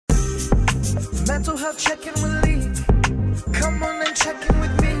Mental health check-in with Lee. Come on and check in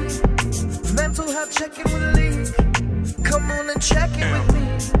with me. Mental health check-in with Lee. Come on and check in with me.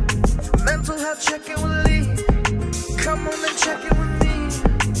 Mental health check-in with Lee. Come on and check in with me.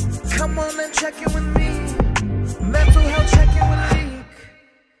 Come on and check in with me. Mental health check-in with Lee.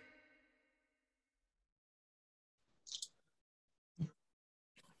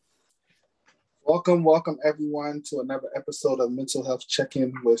 Welcome everyone to another episode of Mental Health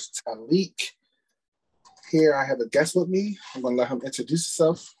Check-In with Talik. Here I have a guest with me. I'm going to let him introduce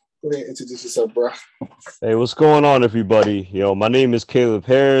himself. Go ahead, introduce yourself, bro. Hey, what's going on, everybody? My name is Caleb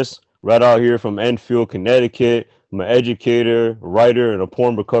Harris, right out here from Enfield, Connecticut. I'm an educator, writer, and a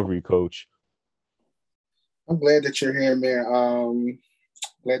porn recovery coach. I'm glad that you're here, man.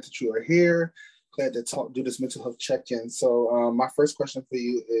 Glad that you are here. Glad to do this mental health check-in. So my first question for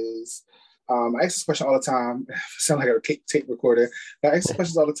you is, I ask this question all the time. I sound like a tape recorder. But I ask this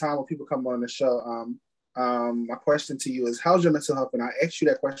questions all the time when people come on the show. My question to you is, how's your mental health? And I ask you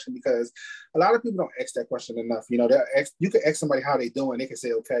that question because a lot of people don't ask that question enough. You can ask somebody how they doing. They can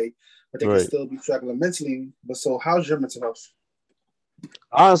say okay, but they can still be struggling mentally. But so how's your mental health?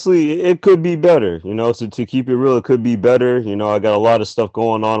 Honestly, it could be better. To keep it real, it could be better. I got a lot of stuff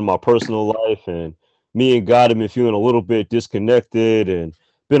going on in my personal life, and me and God have been feeling a little bit disconnected and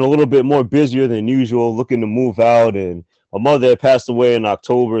been a little bit more busier than usual, looking to move out. And my mother had passed away in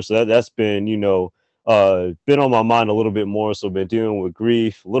October, so that's been, been on my mind a little bit more. So been dealing with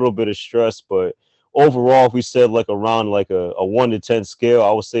grief, a little bit of stress, but overall, if we said like around like a 1 to 10 scale,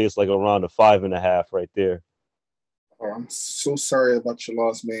 I would say it's like around a 5.5 right there. Oh, I'm so sorry about your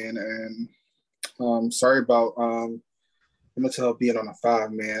loss, man, and sorry about mental health being on a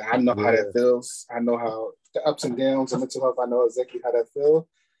 5, man. I know how that feels. I know how the ups and downs of mental health. I know exactly how that feels.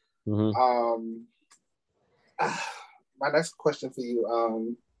 Mm-hmm. My next question for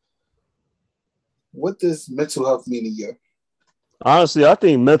you: what does mental health mean to you? Honestly, I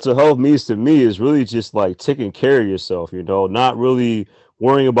think mental health means to me is really just like taking care of yourself, not really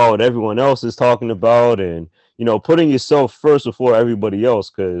worrying about what everyone else is talking about, and, putting yourself first before everybody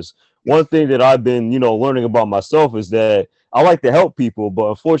else. Because one thing that I've been, learning about myself is that I like to help people, but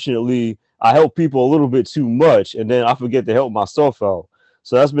unfortunately, I help people a little bit too much, and then I forget to help myself out.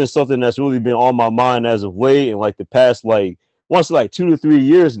 So that's been something that's really been on my mind as of late, and like the past, once 2 to 3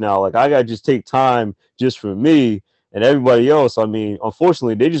 years now, I gotta just take time just for me. And everybody else, I mean,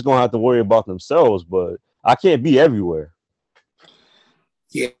 unfortunately, they just gonna have to worry about themselves. But I can't be everywhere.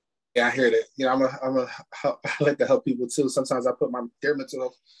 Yeah, I hear that. I like to help people too. Sometimes I put their mental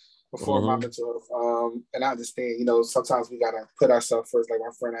health before my mental health. And I understand, sometimes we gotta put ourselves first. Like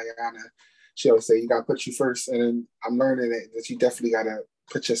my friend Ayana, she always say, you gotta put you first. And I'm learning that you definitely gotta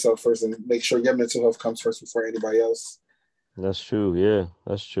put yourself first and make sure your mental health comes first before anybody else. That's true. Yeah,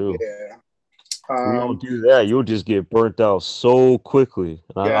 that's true. Yeah. If you don't do that, you'll just get burnt out so quickly.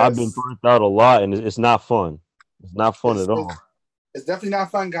 I've been burnt out a lot, and it's not fun. It's not fun at all. It's definitely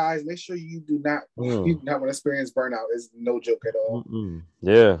not fun, guys. Make sure you do not you do not want to experience burnout. It's no joke at all.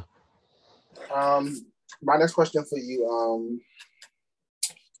 Yeah. My next question for you,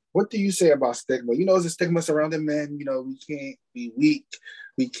 what do you say about stigma? There's a stigma surrounding men. We can't be weak.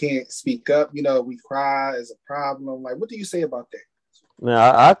 We can't speak up. We cry is a problem. Like, what do you say about that? Man,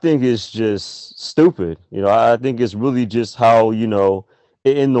 I think it's just stupid. I think it's really just how, in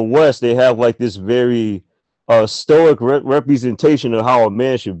the West, they have like this very stoic representation of how a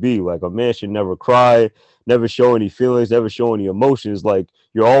man should be. Like a man should never cry, never show any feelings, never show any emotions. Like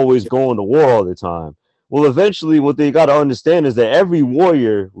you're always going to war all the time. Well, eventually what they got to understand is that every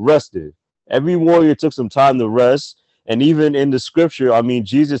warrior rested. Every warrior took some time to rest. And even in the scripture, I mean,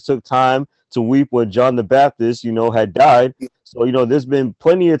 Jesus took time to weep when John the Baptist, had died. So, there's been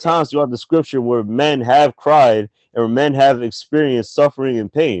plenty of times throughout the scripture where men have cried and where men have experienced suffering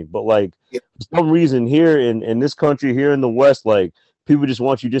and pain. But for some reason here in this country, here in the West, people just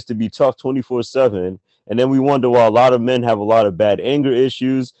want you just to be tough 24/7. And then we wonder why a lot of men have a lot of bad anger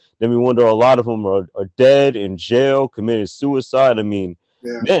issues. Then we wonder a lot of them are dead, in jail, committed suicide. I mean,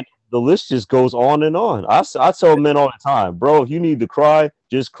 man, the list just goes on and on. I tell men all the time, bro, if you need to cry,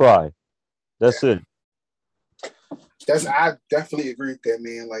 just cry. That's it. I definitely agree with that,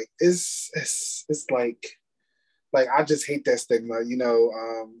 man. Like it's like I just hate that stigma.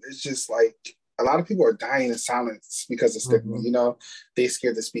 It's just like a lot of people are dying in silence because of stigma. They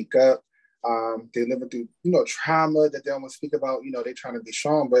scared to speak up. They're living through trauma that they don't want to speak about. They're trying to be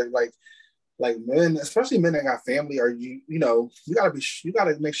strong, but like men, especially men that got family, or you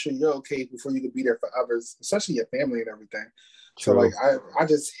gotta make sure you're okay before you can be there for others, especially your family and everything. True. So I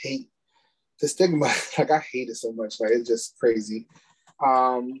just hate the stigma. I hate it so much. It's just crazy.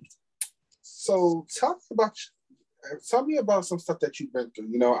 So tell me about some stuff that you've been through.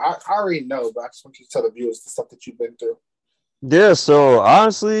 You know, I already know, but I just want you to tell the viewers the stuff that you've been through. Yeah, so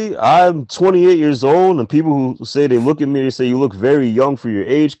honestly, I'm 28 years old, and people who say they look at me, they say you look very young for your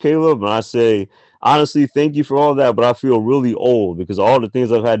age, Caleb. And I say, honestly, thank you for all that, but I feel really old because of all the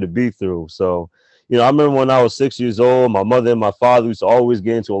things I've had to be through. So, I remember when I was 6 years old, my mother and my father used to always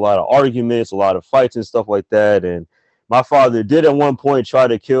get into a lot of arguments, a lot of fights and stuff like that. And my father did at one point try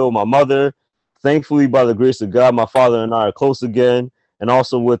to kill my mother. Thankfully, by the grace of God, my father and I are close again. And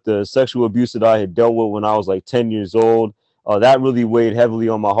also with the sexual abuse that I had dealt with when I was like 10 years old, that really weighed heavily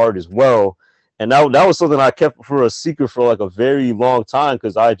on my heart as well. And that was something I kept for a secret for like a very long time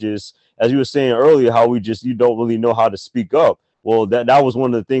because I just, as you were saying earlier, how you don't really know how to speak up. Well, that was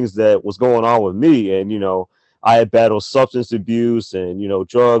one of the things that was going on with me. And, I had battled substance abuse and,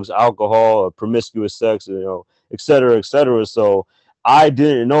 drugs, alcohol, promiscuous sex, et cetera, et cetera. So I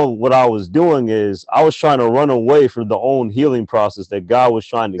didn't know what I was doing is I was trying to run away from the own healing process that God was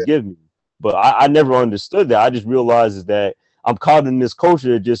trying to give me. But I never understood that. I just realized that I'm caught in this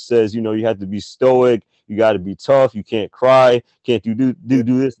culture that just says, you have to be stoic, you got to be tough, you can't cry, can't do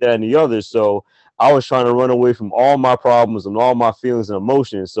this, that, and the other. So I was trying to run away from all my problems and all my feelings and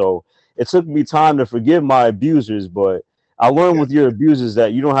emotions. So it took me time to forgive my abusers, but I learned Yeah, with your abusers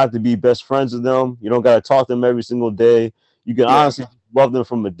that you don't have to be best friends with them. You don't got to talk to them every single day. You can yeah, honestly love them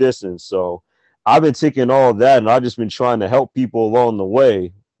from a distance. So I've been taking all of that and I've just been trying to help people along the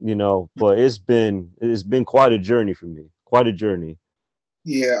way, but it's been quite a journey for me. Quite a journey.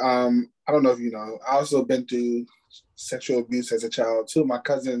 yeah. I don't know if you know. I also been through sexual abuse as a child too. My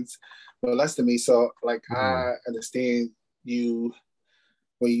cousins molested me, so like Mm. I understand you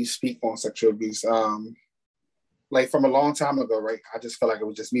when you speak on sexual abuse. Like from a long time ago, right? I just felt like it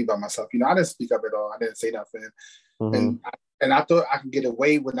was just me by myself. You know, I didn't speak up at all. I didn't say nothing, Mhm. and I thought I could get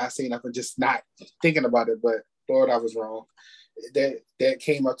away with not saying nothing, just not thinking about it. But Lord, I was wrong. That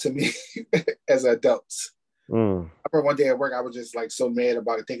came up to me as adults. Mm. I remember one day at work, I was just like so mad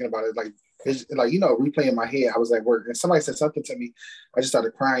about it, thinking about it, like replaying in my head. I was at work and somebody said something to me. I just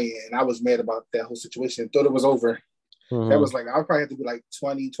started crying and I was mad about that whole situation. Thought it was over. That Mhm. was like I would probably have to be like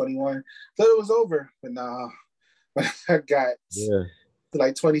 20, 21. Thought it was over, but nah. When I got Yeah. to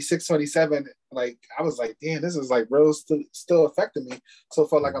like 26, 27, like I was like, damn, this is like real still affecting me. So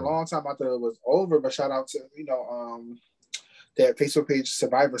for like a Mhm. long time, I thought it was over. But shout out to that Facebook page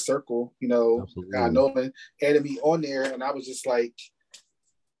Survivor Circle. The guy Absolutely. Nolan added me on there, and I was just like,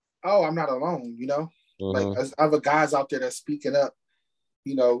 oh, I'm not alone. Like Mhm. there's other guys out there that's speaking up.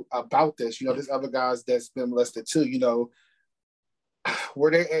 About this. There's other guys that's been molested too.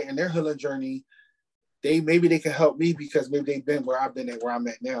 Where they're at in their healing journey, maybe they can help me because maybe they've been where I've been and where I'm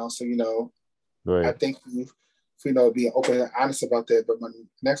at now. So I Right. thank you for being open and honest about that. But my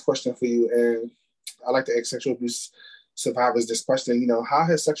next question for you, and I like to ask sexual abuse survivors this question. How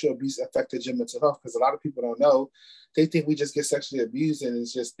has sexual abuse affected your mental health? Because a lot of people don't know. They think we just get sexually abused and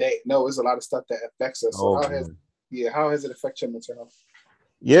it's just that. No, there's a lot of stuff that affects us. So Oh man. how has it affected your mental health?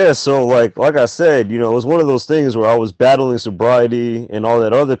 Yeah, so like I said, it was one of those things where I was battling sobriety and all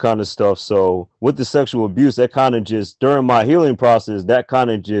that other kind of stuff. So with the sexual abuse, that kind of just during my healing process, that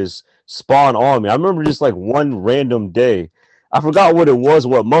kind of just spawned on me. I remember just like one random day. I forgot what it was,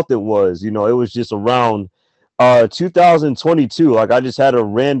 what month it was. It was just around 2022. Like I just had a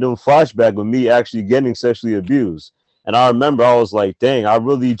random flashback of me actually getting sexually abused. And I remember I was like, dang, I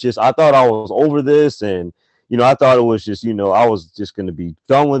thought I was over this and I thought it was just, I was just going to be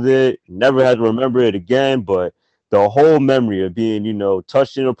done with it, never had to remember it again. But the whole memory of being,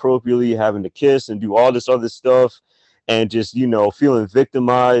 touched inappropriately, having to kiss and do all this other stuff, and just, feeling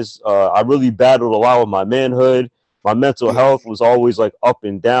victimized. I really battled a lot with my manhood. My mental Yeah, health was always like up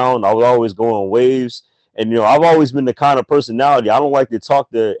and down. I was always going waves. And, I've always been the kind of personality, I don't like to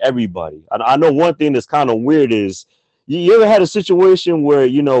talk to everybody. I know one thing that's kind of weird is you ever had a situation where,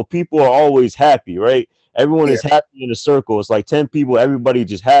 people are always happy, right? Everyone yeah, is happy in a circle. It's like 10 people, everybody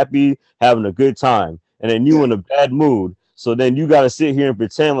just happy, having a good time. And then you yeah, in a bad mood. So then you got to sit here and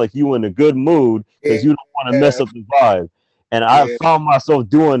pretend like you in a good mood because yeah, you don't want to mess yeah, up the vibe. And I yeah, found myself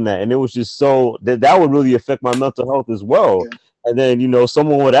doing that. And it was just so that would really affect my mental health as well. yeah, And then,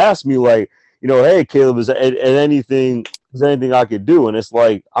 someone would ask me like, hey, Caleb, is there anything I could do? And it's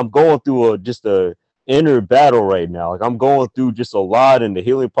like, I'm going through just a inner battle right now. Like I'm going through just a lot and the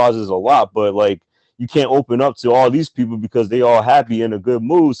healing process is a lot, but like, you can't open up to all these people because they all happy in a good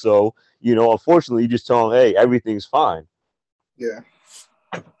mood. So, unfortunately, you just tell them, hey, everything's fine. yeah.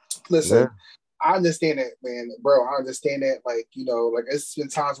 Yeah. Listen, I understand that, man, bro. I understand that. Like, like it's been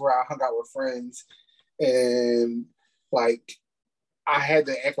times where I hung out with friends and like I had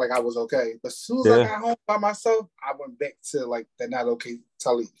to act like I was okay. But as soon as I Yeah. got home by myself, I went back to like the not okay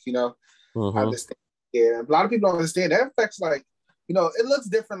Talik, I Mm-hmm. understand. Yeah, a lot of people don't understand that affects like, it looks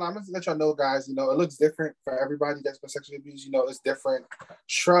different. I'm gonna let y'all know, guys. It looks different for everybody that's been sexually abused. It's different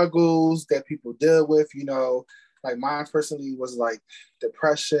struggles that people deal with. Like mine personally was like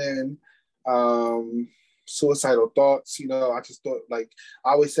depression, um, suicidal thoughts. I just thought like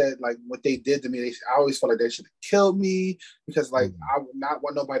I always said like what they did to me. I always felt like they should have killed me because like I would not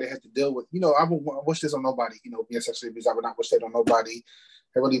want nobody to have to deal with. I would wish this on nobody. Being sexually abused, I would not wish that on nobody.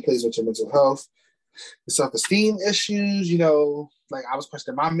 It really plays with your mental health, the self-esteem issues. Like I was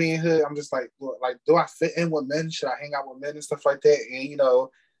questioning my manhood. I'm just like do I fit in with men? Should I hang out with men and stuff like that? And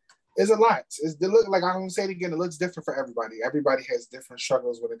it's a lot. Like I'm gonna say it again. It looks different for everybody. Everybody has different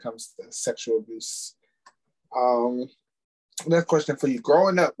struggles when it comes to sexual abuse. Um, Next question for you.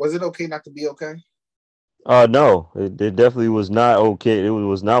 Growing up, was it okay not to be okay? No, it definitely was not okay. It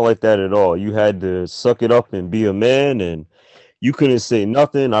was not like that at all. You had to suck it up and be a man, and you couldn't say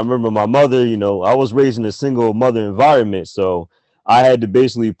nothing. I remember my mother, I was raised in a single mother environment, so I had to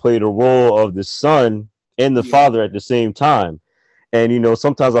basically play the role of the son and the Yeah. father at the same time. And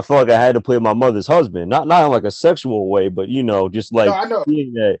sometimes I felt like I had to play my mother's husband, not in like a sexual way, but just No, like I know.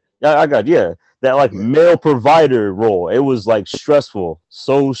 being that. Yeah, I got yeah, that like Yeah. male provider role. It was like stressful,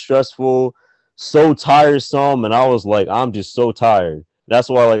 so tiresome, and I was like, I'm just so tired. That's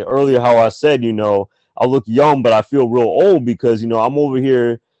why, like earlier, how I said, I look young, but I feel real old because I'm over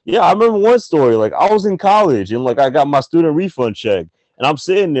here. Yeah, I remember one story. Like I was in college and like I got my student refund check, and I'm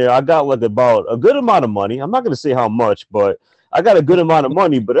sitting there. I got like about a good amount of money. I'm not gonna say how much, but I got a good amount of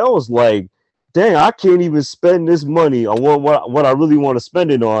money. But I was like, dang, I can't even spend this money on what I really want to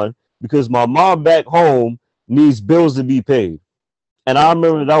spend it on because my mom back home needs bills to be paid. And I Yeah.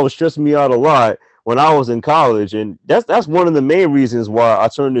 remember that was stressing me out a lot when I was in college, and that's one of the main reasons why I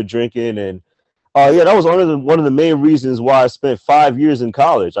turned to drinking. And yeah, that was one of the main reasons why I spent 5 years in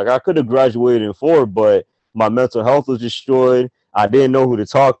college. Like I could have graduated in 4, but my mental health was destroyed. I didn't know who to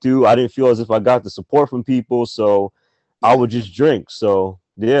talk to. I didn't feel as if I got the support from people, so I Yeah. would just drink. So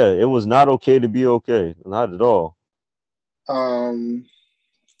yeah, it was not okay to be okay, not at all. Um,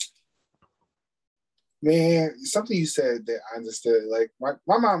 Man, something you said that I understood. Like my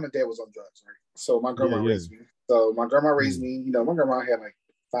mom and dad was on drugs, right? So my Yeah, grandma yeah. raised me. So my grandma raised Mm. me. My grandma had like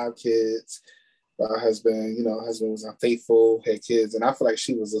 5 kids. Her husband, husband was unfaithful, had kids, and I feel like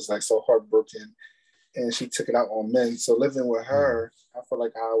she was just like so heartbroken, and she took it out on men. So living with Mm. her, I feel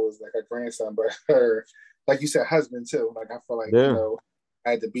like I was like a grandson, but her, like you said, husband too. Like I feel like Yeah. I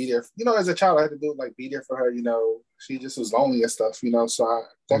had to be there. As a child, I had to do like be there for her. She just was lonely and stuff. So I Mhm.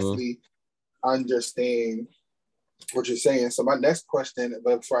 definitely understand what you're saying. So my next question,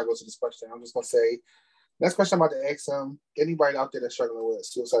 but before I go to this question, I'm just gonna say, next question I'm about to ask anybody out there that's struggling with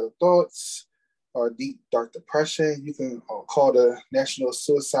suicidal thoughts or deep dark depression, you can call the National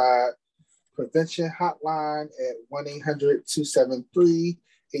Suicide Prevention Hotline at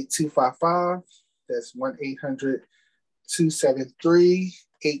 1-800-273-8255. That's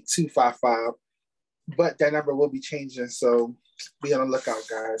 1-800-273-8255. But that number will be changing, so be on the lookout,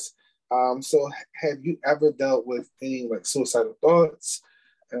 guys. So have you ever dealt with any like suicidal thoughts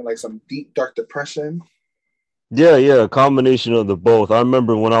and like some deep dark depression? Yeah, yeah, a combination of the both. I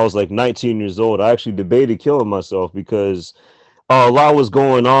remember when I was like 19 years old, I actually debated killing myself because a lot was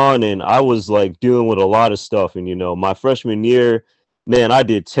going on and I was like dealing with a lot of stuff. And, my freshman year, man, I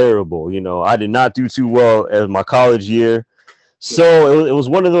did terrible. I did not do too well as my college year. Yeah, So it was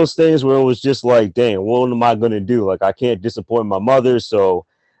one of those things where it was just like, dang, what am I going to do? Like, I can't disappoint my mother. So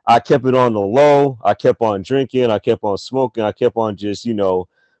I kept it on the low. I kept on drinking. I kept on smoking. I kept on just,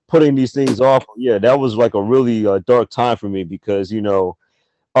 putting these things off. Yeah, that was like a really dark time for me because,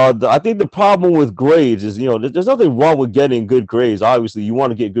 I think the problem with grades is, there's nothing wrong with getting good grades. Obviously, you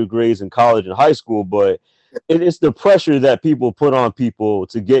want to get good grades in college and high school, but it's the pressure that people put on people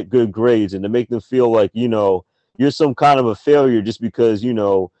to get good grades and to make them feel like, you're some kind of a failure just because,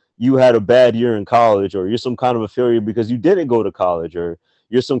 you had a bad year in college, or you're some kind of a failure because you didn't go to college, or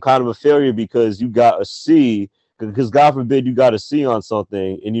you're some kind of a failure because you got a C, because God forbid you got a C on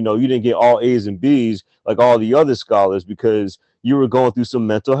something and, you didn't get all A's and B's like all the other scholars because you were going through some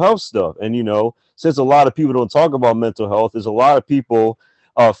mental health stuff. And, since a lot of people don't talk about mental health, there's a lot of people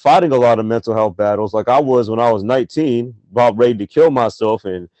fighting a lot of mental health battles like I was when I was 19, about ready to kill myself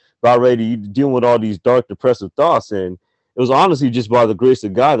and about ready to deal with all these dark, depressive thoughts. And it was honestly just by the grace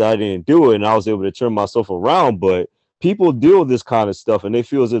of God that I didn't do it and I was able to turn myself around. But people deal with this kind of stuff and they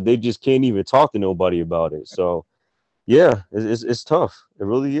feel as if they just can't even talk to nobody about it. So, yeah, it's tough. It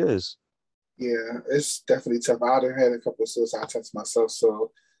really is. Yeah, it's definitely tough. I've had a couple of suicide attempts myself,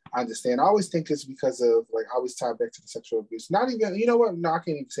 so I understand. I always think it's because of like I always tie back to the sexual abuse. Not even, you know what? No, I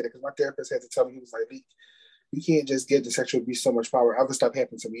can't even say that because my therapist had to tell me, he was like, "Lee, you can't just give the sexual abuse so much power. Other stuff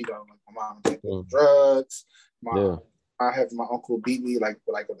happened to me though. Like my mom taking drugs. Yeah. I have my uncle beat me like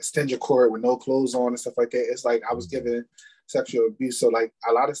with a extension cord with no clothes on and stuff like that. It's like I was given sexual abuse. So like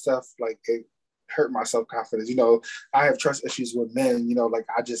a lot of stuff like it hurt my self-confidence. You know, I have trust issues with men, you know, like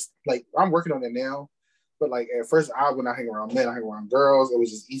I just like I'm working on it now. But like at first when I hang around men, I hang around girls. It was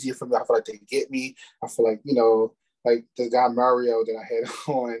just easier for me. I feel like they get me. I feel like, you know, like the guy Mario that I had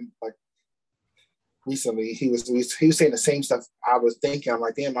on like recently, he was saying the same stuff I was thinking. I'm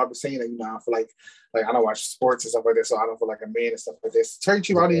like, damn, I was saying that, you know, I feel like I don't watch sports and stuff like that, so I don't feel like a man and stuff like this. Turn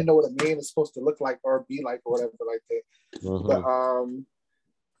you, I don't even know what a man is supposed to look like or be like or whatever like that. But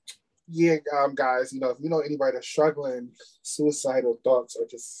yeah, guys, you know, if you know anybody that's struggling, suicidal thoughts or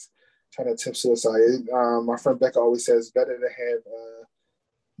just trying to attempt suicide, my friend Becca always says it's better to have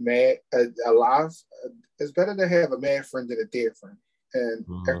it's better to have a mad friend than a dead friend. And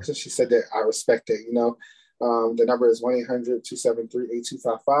ever since she said that, I respect it. You know, the number is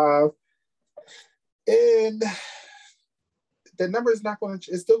 1-800-273-8255. And the number is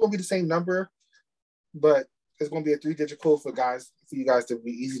it's still going to be the same number, but it's going to be a 3-digit code for you guys to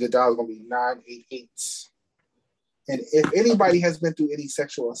be easy to dial. It's going to be 988. And if anybody has been through any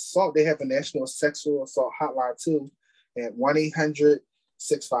sexual assault, they have a national sexual assault hotline too at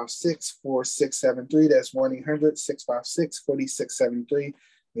 1-800-656-4673. That's 1-800-656-4673.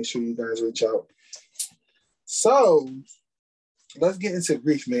 Make sure you guys reach out. So let's get into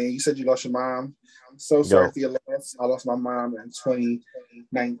grief, man. You said you lost your mom. I'm so sorry for your loss. I lost my mom in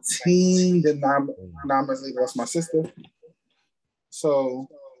 2019. Then 9 months later, I lost my sister. So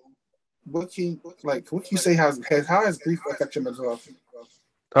what can you say how has grief affected your mental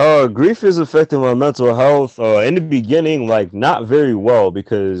health? Grief is affecting my mental health. In the beginning, like not very well,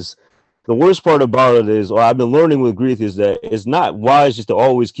 because the worst part about it is, or I've been learning with grief, is that it's not wise just to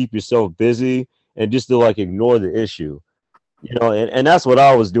always keep yourself busy and just to like ignore the issue. You know, and that's what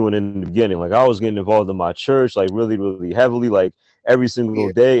I was doing in the beginning. Like I was getting involved in my church, like really, really heavily, like every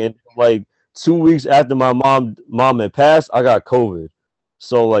single day. And like 2 weeks after my mom had passed, I got COVID.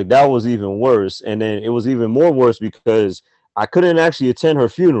 So like that was even worse. And then it was even more worse because I couldn't actually attend her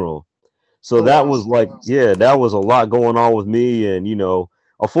funeral. So that was like, that was a lot going on with me. And, you know,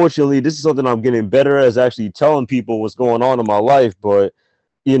 unfortunately, this is something I'm getting better at, is actually telling people what's going on in my life. But,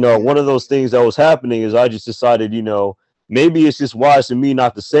 you know, one of those things that was happening is I just decided, you know, maybe it's just wise for me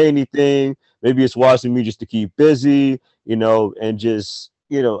not to say anything. Maybe it's wise for me just to keep busy, you know, and just,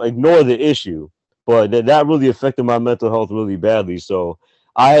 you know, ignore the issue. But that really affected my mental health really badly. So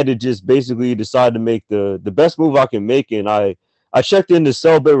I had to just basically decide to make the best move I can make. And I checked into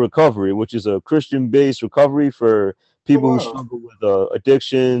Celebrate Recovery, which is a Christian-based recovery for people who struggle with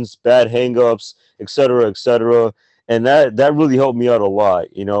addictions, bad hangups, et cetera, et cetera. And that really helped me out a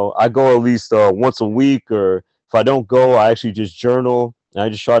lot. You know, I go at least once a week, or if I don't go, I actually just journal, and I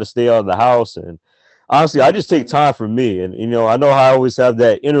just try to stay out of the house. And honestly, I just take time for me. And, you know, I know how I always have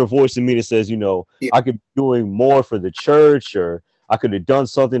that inner voice in me that says, you know, I could be doing more for the church, or I could have done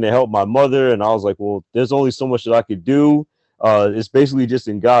something to help my mother. And I was like, well, there's only so much that I could do. It's basically just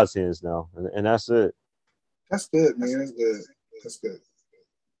in God's hands now. And that's it. That's good, man. That's good. That's good.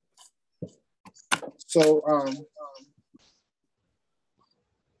 So,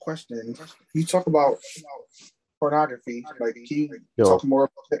 question. You talk about pornography. Like, can you talk more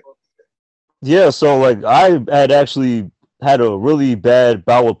about that? Yeah, so like I had actually had a really bad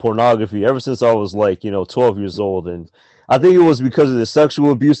bout with pornography ever since I was like, you know, 12 years old. And I think it was because of the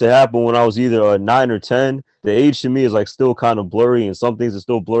sexual abuse that happened when I was either 9 or 10. The age to me is like still kind of blurry, and some things are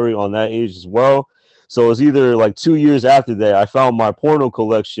still blurry on that age as well. So it was either like 2 years after that, I found my porno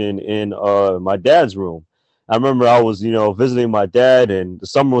collection in my dad's room. I remember I was, you know, visiting my dad, and the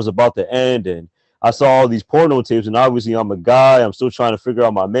summer was about to end, and I saw all these porno tapes. And obviously I'm a guy, I'm still trying to figure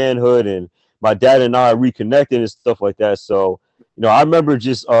out my manhood, and my dad and I reconnected and stuff like that. So, you know, I remember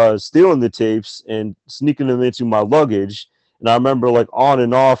just stealing the tapes and sneaking them into my luggage. And I remember like on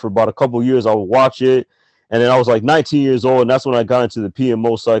and off for about a couple of years, I would watch it. And then I was like 19 years old, and that's when I got into the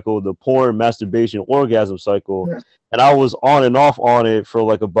PMO cycle, the porn, masturbation, orgasm cycle. Yeah. And I was on and off on it for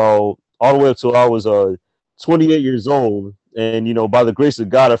like about all the way up till I was 28 years old. And, you know, by the grace of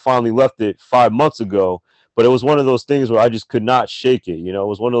God, I finally left it 5 months ago. But it was one of those things where I just could not shake it. You know, it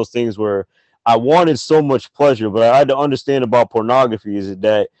was one of those things where I wanted so much pleasure, but I had to understand about pornography is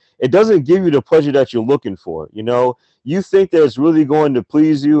that it doesn't give you the pleasure that you're looking for. You know, you think that it's really going to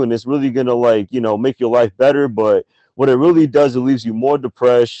please you and it's really going to, like, you know, make your life better. But what it really does, it leaves you more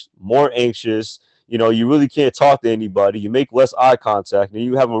depressed, more anxious. You know, you really can't talk to anybody. You make less eye contact, and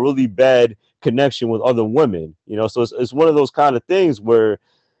you have a really bad connection with other women. You know, so it's one of those kind of things where,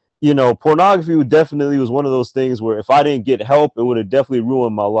 you know, pornography would definitely was one of those things where if I didn't get help, it would have definitely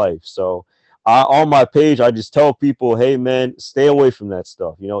ruined my life. So on my page, I just tell people, hey man, stay away from that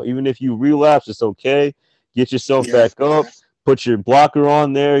stuff. You know, even if you relapse, it's okay. Get yourself Yeah. back up, put your blocker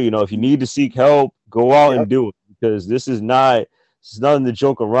on there. You know, if you need to seek help, go out and Yep. do it, because it's nothing to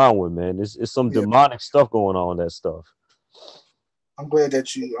joke around with, man. It's some Yeah. demonic stuff going on with that stuff. I'm glad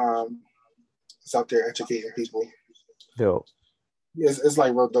that you is out there educating people. Yo. It's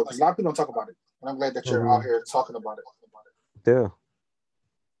like real dope because a lot of people don't talk about it, and I'm glad that you're out Mhm. here talking about it. Yeah.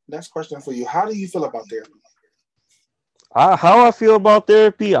 Next question for you: how do you feel about therapy? How I feel about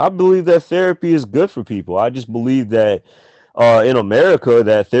therapy, I believe that therapy is good for people. I just believe that in America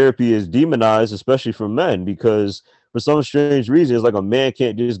that therapy is demonized, especially for men, because for some strange reason, it's like a man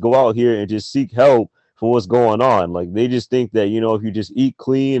can't just go out here and just seek help for what's going on. Like they just think that, you know, if you just eat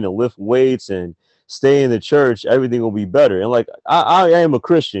clean and lift weights and stay in the church, everything will be better. And like I am a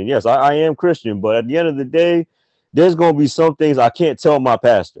Christian. Yes, I am Christian, but at the end of the day, there's gonna be some things I can't tell my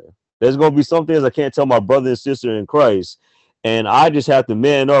pastor. There's gonna be some things I can't tell my brother and sister in Christ. And I just have to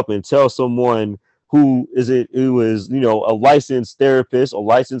man up and tell someone who is, you know, a licensed therapist, a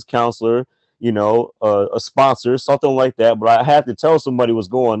licensed counselor, you know, a sponsor, something like that. But I have to tell somebody what's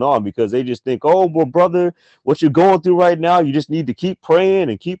going on, because they just think, oh well, brother, what you're going through right now, you just need to keep praying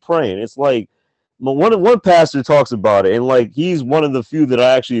and keep praying. It's like one pastor talks about it, and like he's one of the few that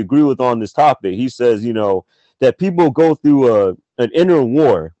I actually agree with on this topic. He says, you know, that people go through an inner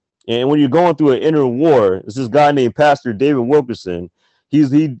war, and when you're going through an inner war, it's this guy named Pastor David Wilkerson.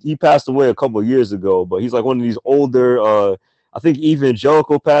 He passed away a couple of years ago, but he's like one of these older, I think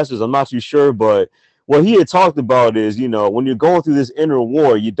evangelical pastors. I'm not too sure, but what he had talked about is, you know, when you're going through this inner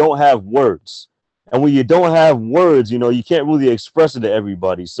war, you don't have words, and when you don't have words, you know, you can't really express it to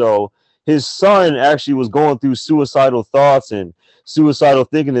everybody. So his son actually was going through suicidal thoughts and suicidal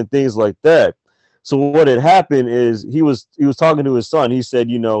thinking and things like that. So what had happened is he was talking to his son. He said,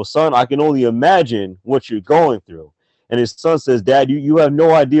 you know, son, I can only imagine what you're going through. And his son says, Dad, you have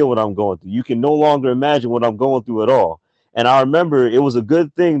no idea what I'm going through. You can no longer imagine what I'm going through at all. And I remember it was a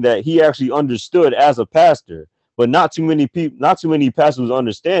good thing that he actually understood as a pastor, but not too many people, not too many pastors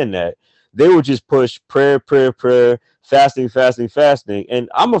understand that. They would just push prayer, prayer, prayer, fasting, fasting, fasting. And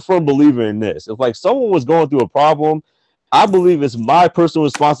I'm a firm believer in this. If like someone was going through a problem, I believe it's my personal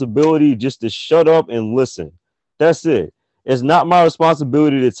responsibility just to shut up and listen. That's it. It's not my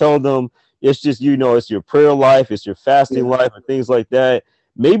responsibility to tell them. It's just, you know, it's your prayer life, it's your fasting Yeah. life, and things like that.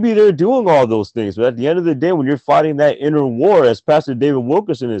 Maybe they're doing all those things, but at the end of the day, when you're fighting that inner war, as Pastor David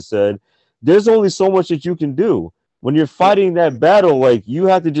Wilkerson has said, there's only so much that you can do. When you're Yeah. fighting that battle, like you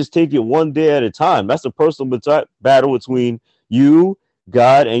have to just take it one day at a time. That's a personal battle between you,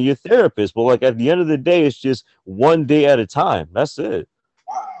 God, and your therapist. But like at the end of the day, it's just one day at a time. That's it.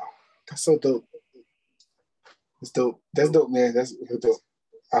 Wow, that's so dope. That's dope. That's dope, man. That's dope.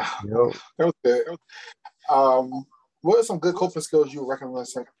 Ah, Yep. that was good. What are some good coping skills you would recommend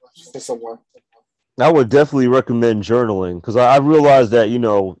for someone? I would definitely recommend journaling, because I realized that, you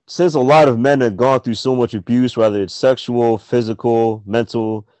know, since a lot of men have gone through so much abuse, whether it's sexual, physical,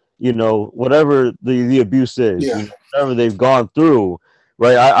 mental, you know, whatever the abuse is, Yeah. you know, whatever they've gone through,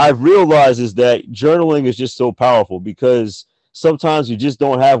 right? I've realized is that journaling is just so powerful, because sometimes you just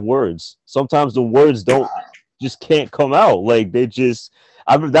don't have words. Sometimes the words don't just can't come out. Like they just,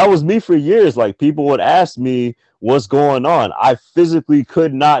 that was me for years. Like people would ask me what's going on. I physically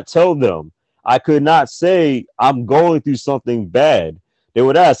could not tell them. I could not say I'm going through something bad. They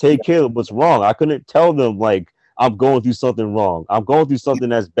would ask, "Hey, Caleb, what's wrong?" I couldn't tell them like I'm going through something wrong. I'm going through something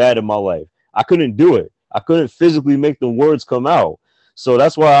that's bad in my life. I couldn't do it. I couldn't physically make the words come out. So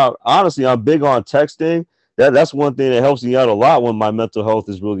that's why, honestly, I'm big on texting. That's one thing that helps me out a lot when my mental health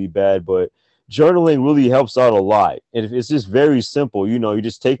is really bad. But journaling really helps out a lot. And it's just very simple. You know, you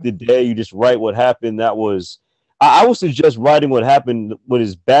just take the day, you just write what happened. That was, I would suggest writing what happened, what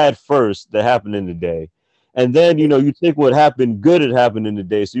is bad first that happened in the day. And then, you know, you take what happened good that happened in the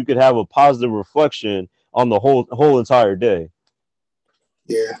day, so you could have a positive reflection on the whole entire day.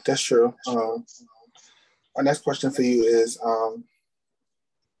 Yeah, that's true. Our next question for you is,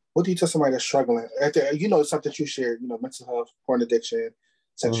 what do you tell somebody that's struggling? You know, something you shared, you know, mental health, porn addiction,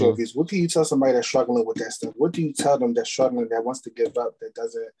 sexual Mhm. abuse. What do you tell somebody that's struggling with that stuff? What do you tell them that's struggling, that wants to give up, that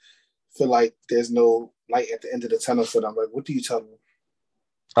doesn't feel like there's no light at the end of the tunnel for them? Like, what do you tell them?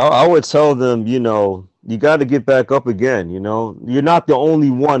 I would tell them, you know, you got to get back up again. You know, you're not the only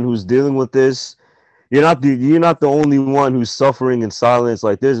one who's dealing with this. you're not the only one who's suffering in silence.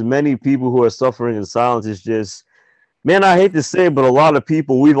 Like there's many people who are suffering in silence. It's just, man, I hate to say it, but a lot of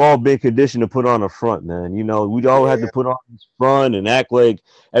people, we've all been conditioned to put on a front, man. We all had to Yeah, put on this front and act like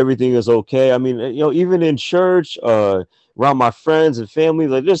everything is okay. I mean, even in church, around my friends and family,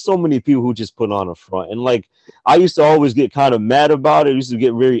 like there's so many people who just put on a front. And like I used to always get kind of mad about it. I used to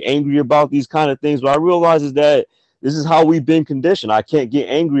get very angry about these kind of things. But I realize is that this is how we've been conditioned. I can't get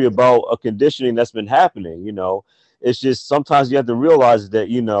angry about a conditioning that's been happening. It's just sometimes you have to realize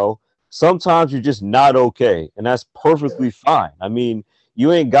that, sometimes you're just not okay, and that's yeah, perfectly fine. I mean,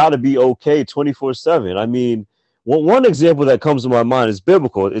 you ain't got to be okay 24/7. I mean, one example that comes to my mind is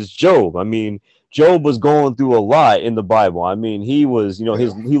biblical. It's Job. I mean, Job was going through a lot in the Bible. I mean, he was, yeah,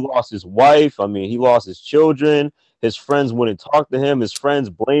 he lost his wife. I mean, he lost his children. His friends wouldn't talk to him. His friends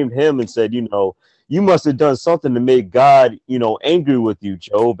blamed him and said, you must have done something to make God, angry with you,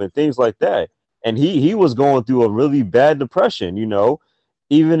 Job, and things like that. And he was going through a really bad depression.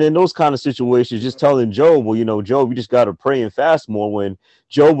 Even in those kind of situations, just telling Job, well, Job, you just got to pray and fast more, when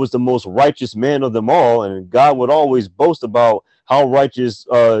Job was the most righteous man of them all. And God would always boast about how righteous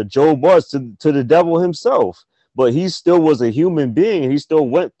Job was to the devil himself. But he still was a human being, and he still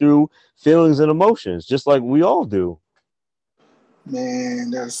went through feelings and emotions, just like we all do.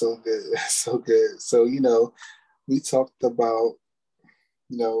 man, that's so good. That's so good. So, we talked about,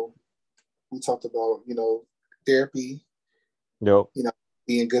 you know, therapy, Yep. you know,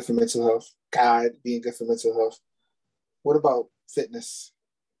 being good for mental health, God being good for mental health. What about fitness?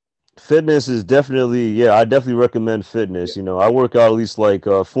 Fitness is definitely, yeah, I definitely recommend Yeah. fitness. I work out at least like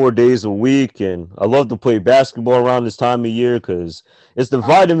 4 days a week, and I love to play basketball around this time of year because it's the Wow.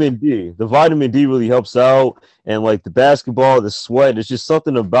 vitamin D. The vitamin D really helps out, and like the basketball, the sweat, it's just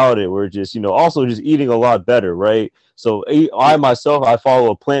something about it where just, also just eating a lot better, right? So I Yeah. myself, I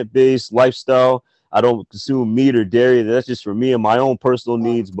follow a plant-based lifestyle. I don't consume meat or dairy. That's just for me and my own personal Wow.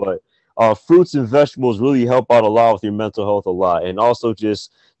 needs, but fruits and vegetables really help out a lot with your mental health a lot, and also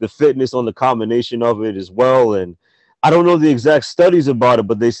just the fitness on the combination of it as well. And I don't know the exact studies about it,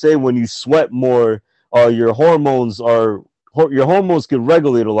 but they say when you sweat more, your hormones are your hormones can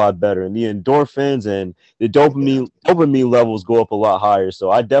regulate a lot better, and the endorphins and the Yeah. dopamine levels go up a lot higher.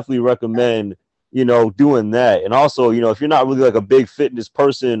 So I definitely recommend doing that. And also, if you're not really like a big fitness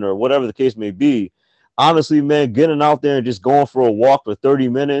person or whatever the case may be, honestly, man, getting out there and just going for a walk for 30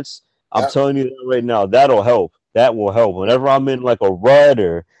 minutes, I'm Yeah. telling you that right now, that'll help. That will help. Whenever I'm in like a rut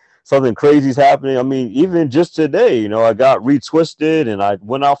or something crazy is happening. I mean, even just today, I got retwisted and I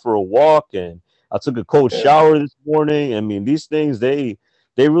went out for a walk and I took a cold Yeah. shower this morning. I mean, these things they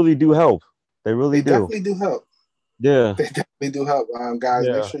really do help. They really They do. definitely do help. Yeah. They definitely do help. Guys,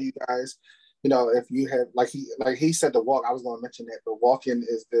 make Yeah. sure you guys, if you have like he said the walk, I was gonna mention that, but walking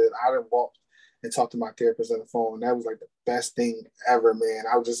is good. I didn't walk and talk to my therapist on the phone. And that was like the best thing ever, man.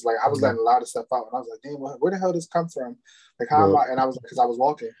 I was just like, I was Mhm. letting a lot of stuff out, and I was like, damn, where the hell does this come from? Like, how am Yep. I? And I was like, because I was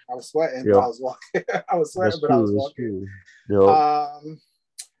walking, I was sweating, but I Yep. was walking. I was sweating, That's but I was true. That's walking. true. Yep. Um,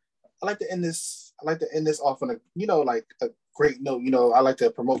 I like to end this. I like to end this off on like a great note. I like to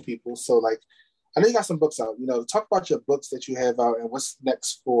promote people. So like, I know you got some books out. Talk about your books that you have out and what's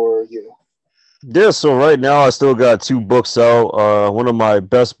next for you. Yeah, so right now I still got two books out. One of my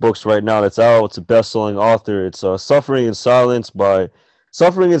best books right now that's out. It's a best-selling author. It's Suffering in Silence,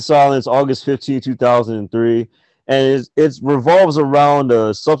 August 15, 2003. And it revolves around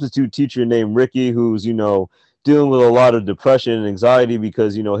a substitute teacher named Ricky who's, dealing with a lot of depression and anxiety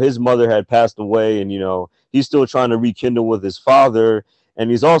because, his mother had passed away and, he's still trying to rekindle with his father.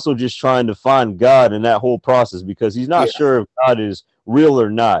 And he's also just trying to find God in that whole process because he's not Yeah, sure if God is real or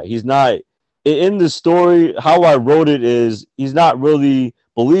not. He's not in the story. How I wrote it is he's not really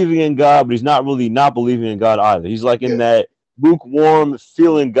believing in God, but he's not really not believing in God either. He's like in yeah, that lukewarm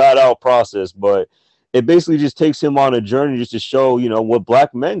feeling God out process, but it basically just takes him on a journey just to show, what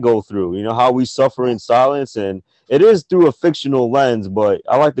black men go through, how we suffer in silence. And it is through a fictional lens, but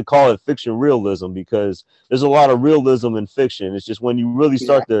I like to call it fiction realism because there's a lot of realism in fiction. It's just when you really yeah.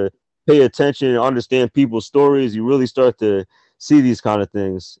 start to pay attention and understand people's stories, you really start to see these kind of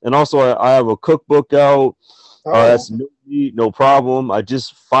things. And also, I have a cookbook out. Oh, That's no meat, no problem. I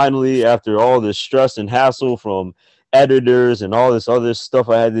just finally, after all this stress and hassle from editors and all this other stuff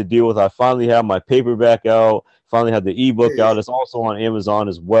I had to deal with, I finally have my paperback out. Finally had the ebook yeah. out. It's also on Amazon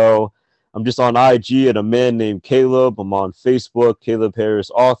as well. I'm just on IG at a man named Caleb. I'm on Facebook, Caleb Harris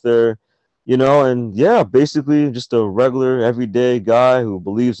author. And yeah, basically just a regular everyday guy who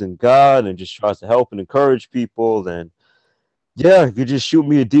believes in God and just tries to help and encourage people. And yeah, you just shoot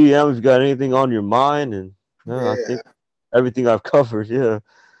me a DM if you got anything on your mind, and yeah, I think Yeah. everything I've covered. Yeah,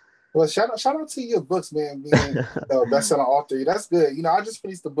 Well, shout out to your books, man. Being best-selling author, that's good. I just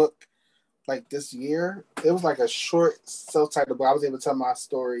finished the book like this year. It was like a short, self-titled book. I was able to tell my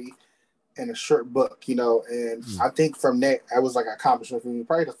story in a short book, and I think from that, I was like an accomplishment for me.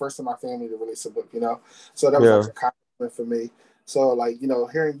 Probably the first in my family to release a book. So that was like Yeah. an accomplishment for me. So like,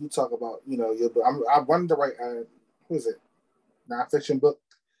 hearing you talk about, your book, I wanted to write who is it, nonfiction book,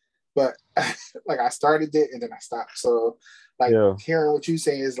 but like I started it and then I stopped. So like Yeah. hearing what you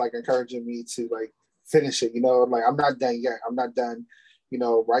say is like encouraging me to like finish it. Like I'm not done yet. I'm not done.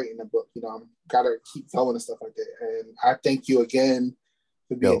 Writing a book. I'm gotta keep going and stuff like that. And I thank you again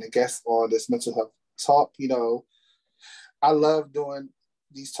for being Yo. a guest on this mental health talk. I love doing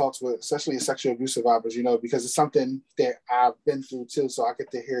these talks with, especially sexual abuse survivors, because it's something that I've been through too. So I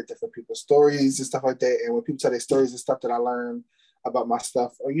get to hear different people's stories and stuff like that. And when people tell their stories and stuff that I learn about my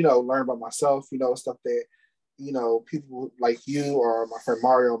stuff, or, learn about myself, stuff that, people like you or my friend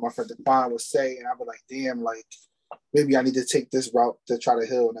Mario or my friend Dequan would say. And I'd be like, damn, like, maybe I need to take this route to try to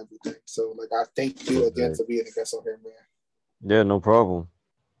heal and everything. So like, I thank you again for being a guest on here, man. Yeah, no problem.